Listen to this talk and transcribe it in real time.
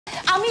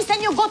army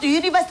send you go to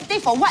university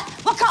for what?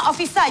 What kind of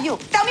officer are you?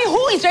 Tell me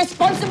who is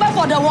responsible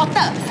for the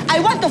water. I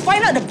want to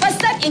find out the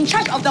person in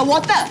charge of the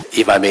water.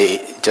 If I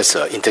may just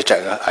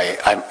interject,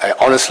 I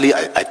honestly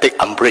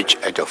take umbrage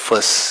at your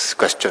first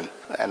question.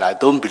 And I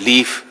don't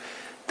believe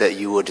that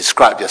you will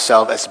describe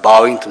yourself as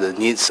bowing to the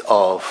needs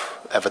of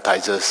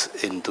advertisers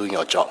in doing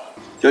your job.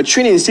 You're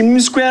trained in Sim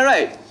Square,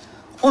 right?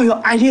 All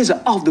your ideas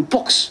are out of the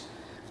box.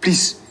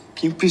 Please,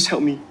 can you please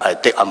help me? I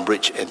take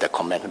umbrage in that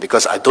comment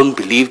because I don't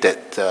believe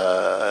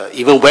that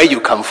even where you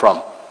come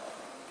from,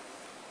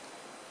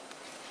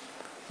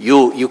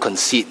 you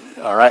concede,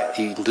 all right?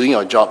 In doing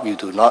your job, you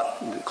do not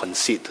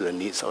concede to the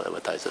needs of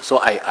advertisers.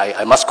 So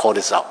I must call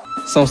this out.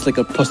 Sounds like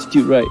a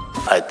prostitute, right?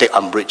 I take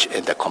umbrage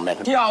in that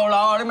comment.